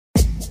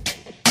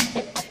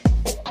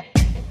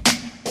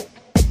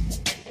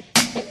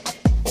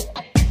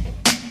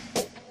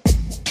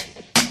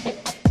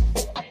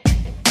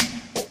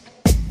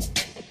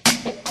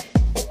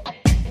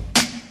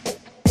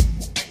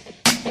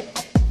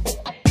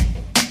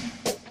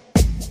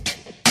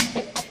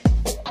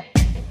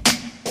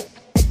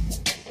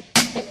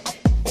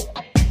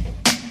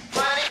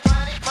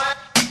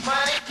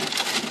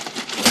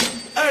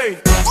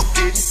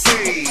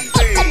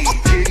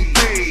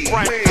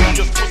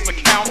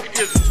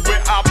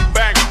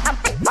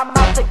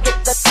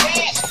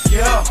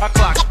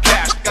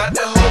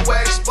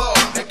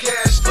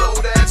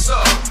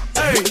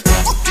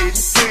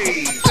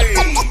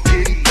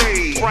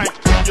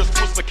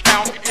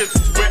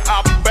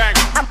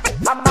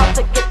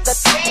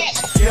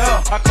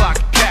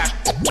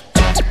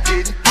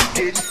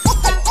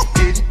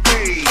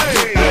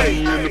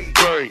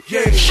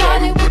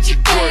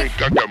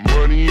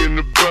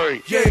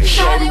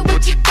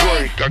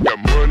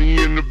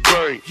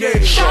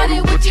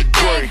you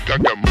think? I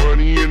got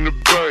money in the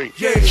bank.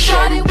 Yeah,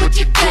 shawty, what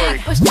you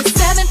think? Pushed to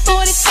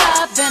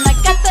 745, then I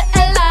got the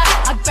LI.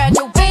 I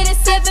graduated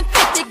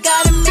 750,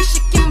 got a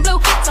Michigan blue.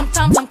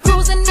 Sometimes I'm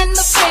cruising in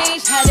the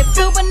range, had it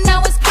blue but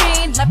now it's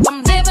green. Life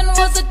I'm living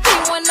was a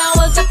dream when I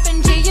was up in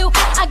GU.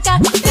 I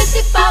got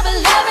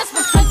 5511s,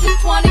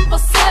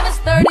 124/7s,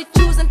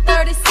 32s and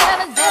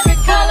 37s, every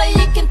color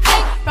you can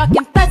think.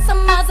 Rockin' flats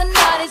and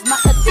Maseratis, my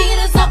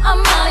Adidas or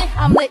Armani.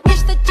 I'm the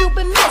ish that you've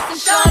been missing,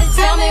 shawty,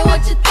 tell me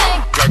what you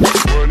think. I got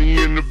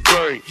money in the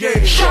bank. Yeah,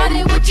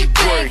 Shawty, what you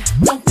think?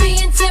 Don't be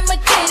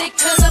intimidated,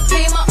 cause I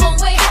pay my own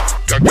way.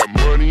 I got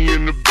money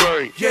in the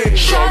bank. Yeah,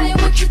 Shawty,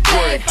 what you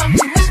think? I'm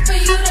too much for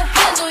you to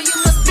handle, you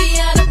must be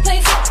out of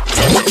place.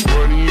 I got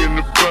money in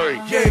the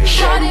bank. Yeah,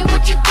 Shawty,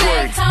 what you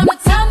think? Time to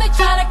time they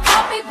try to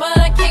copy, but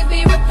I can't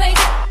be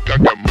replaced. I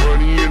got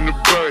money in the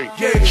bank.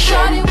 Yeah,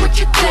 Shawty, what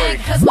you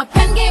think? Cause my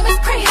pen game is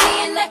crazy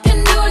and I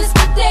can do this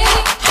for days.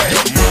 I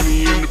got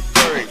money in the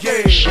bank.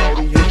 Yeah,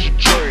 shawty, what you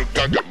drink?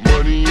 I got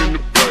money in the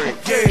bank.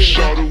 Yeah,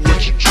 shawty,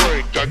 what you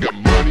drink? I got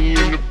money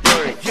in the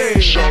bank. Yeah,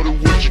 shawty,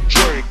 what you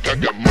drink? I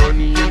got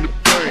money in the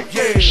bank.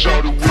 Yeah,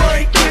 shawty, what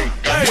you think?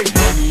 I got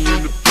money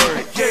in the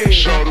bank. Yeah,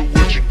 shawty,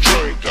 what you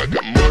drink? I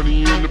got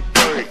money in the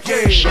bank.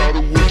 Yeah,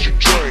 shawty, what you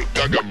drink?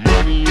 I got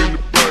money in the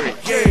bank.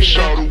 Yeah,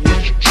 shawty,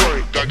 what you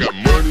drink? I got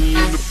money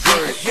in the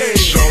bank. Yeah,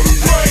 shawty,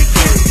 what you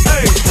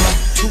drink?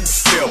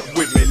 Two-step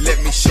with me, let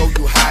me show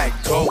you how it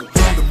go.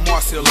 The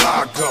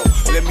Marcelago,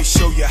 let me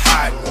show you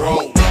how it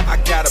roll. I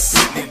got a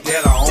Bentley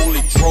that I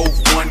only drove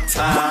one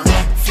time.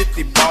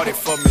 50 bought it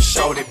for me,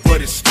 showed it,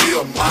 but it's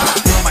still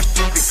mine. My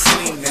shit is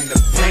clean and the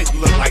paint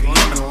look like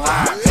lemon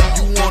lime.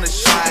 You wanna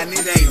shine,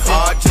 it ain't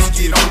hard, just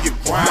get on your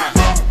grind.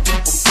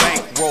 People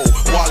bankroll,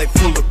 wallet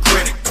full of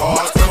credit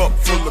cards, cup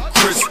full of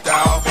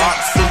crystal, box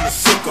full of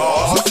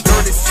cigars.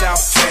 Dirty South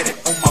tatted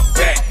on my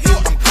back,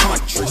 I'm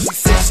country. She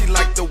said she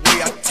liked the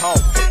way I talk,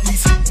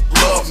 these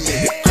love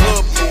me. The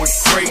club going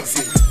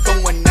crazy,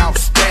 throwing out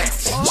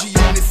stacks. She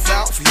on it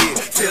south here,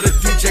 tell the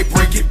DJ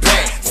bring it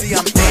back. See,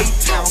 I'm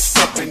A-Town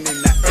stepping in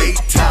the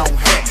A-Town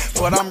hat,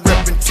 but I'm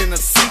reppin'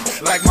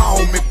 Tennessee like my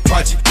homie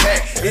Project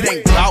Pat. It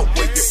ain't about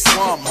where you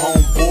from,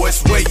 homeboy,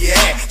 it's where you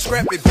at.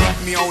 Scrap it, beat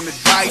me on the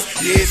dice,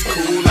 yeah, it's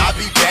cool, I'll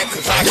be back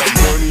cause I got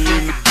money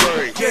in the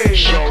bank. Yeah,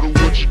 shawty,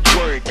 what you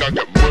drink? I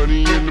got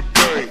money in the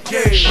bank.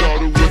 Yeah,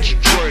 shawty, what you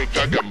drink?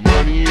 I got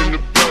money in the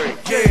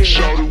bank. Yeah,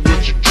 shawty,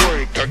 what you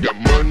drink? I got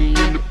money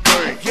in the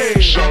bank. Yeah,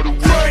 shawty,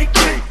 what you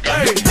think? I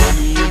got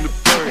money in the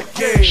bank.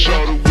 Yeah,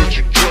 shawty, what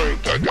you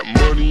drink? I got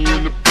money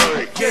in the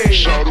bank. Yeah,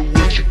 shawty,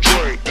 what you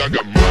drink? I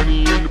got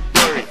money in the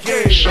bank.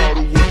 Yeah,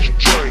 shawty, what you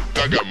drink?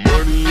 I got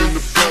money in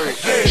the bank.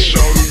 Yeah,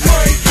 shawty, what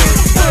you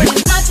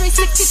drink? My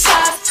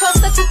 365,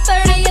 12 to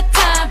 30 a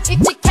time. If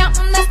you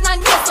countin', that's 9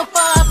 years so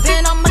far. I've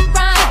been on my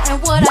grind, and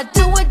what I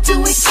do it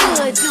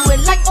good. Do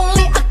it like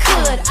only I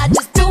could. I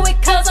just do it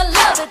cause I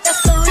love it.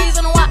 That's the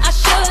reason why I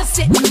should.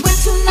 Sitting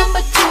with 2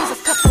 number 2s, a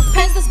couple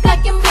pens that's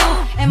black and blue,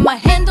 and my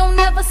hand don't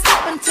ever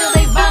stop until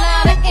they run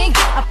out of ink.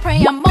 I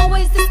pray I'm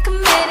always this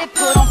committed.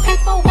 Put on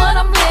paper what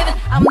I'm living.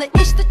 I'm the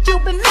ish that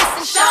you've been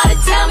missing. Shawty,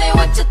 tell me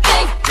what you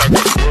think. I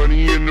got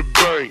money in the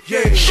bank.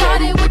 Yeah,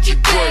 Shawty, what you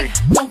think?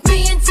 Don't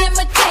be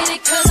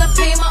intimidated cause I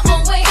pay my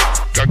own way.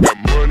 I got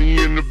money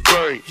in the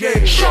bank. Yeah,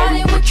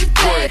 Shawty, what you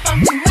think? I'm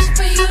too much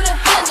for you to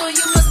handle,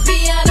 you must be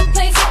out of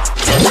place.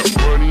 I got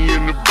money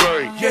in the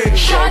bank. Yeah,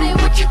 Shawty,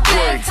 what you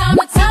think? Time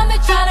to time they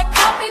try to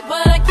copy,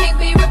 but I can't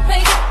be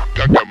replaced.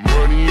 I got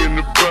money in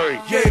the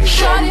bank. Yeah,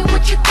 Shawty,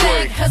 what you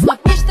think? Cause my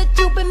bitch that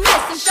you've been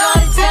missing.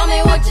 Shawty, tell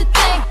me what you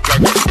think. I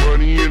got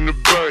money in the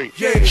bank.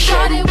 Yeah,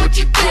 Shawty, what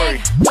you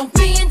think? Don't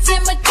be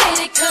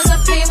intimidated cause I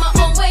pay my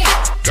own way.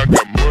 I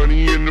got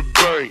money in the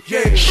bank.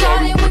 Yeah,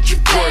 Shawty, what you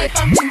think?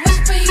 I'm too much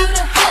for you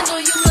to handle,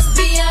 you must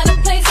be out of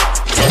place.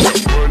 I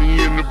got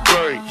money in the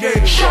bank. Yeah,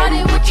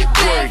 Shawty, what you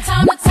think?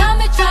 Time to time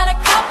they try to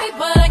copy,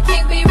 but I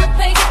can't be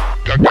replaced.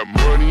 I got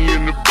money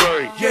in the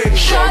bank. Yeah,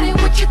 Shawty,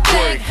 what you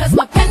think? Cause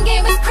my pen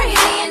game is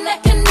crazy and I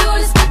can do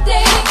this for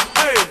days.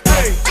 Hey,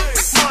 hey,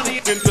 money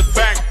in the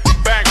bank,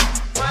 bank.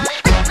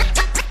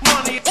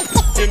 Money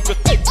in the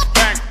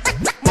bank.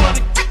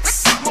 Money,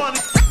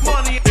 money,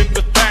 money in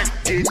the bank.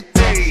 Getting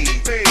paid,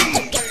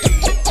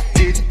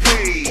 getting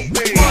paid,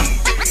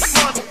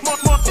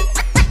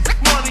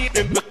 Money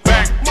in the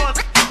bank.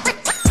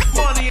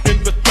 Money in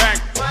the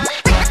bank.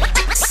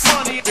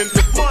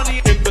 Money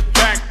in the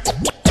bank.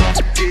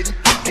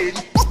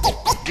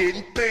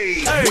 getting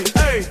paid. Hey,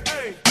 hey,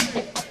 hey.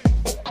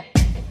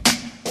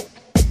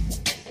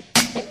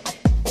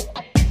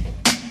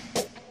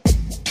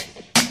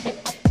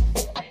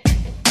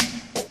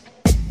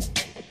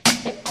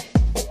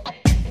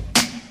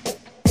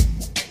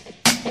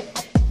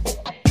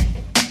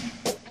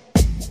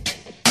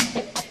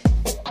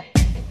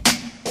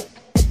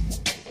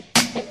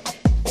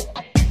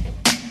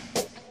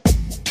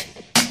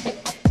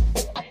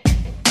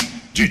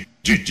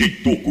 DJ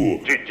Toco.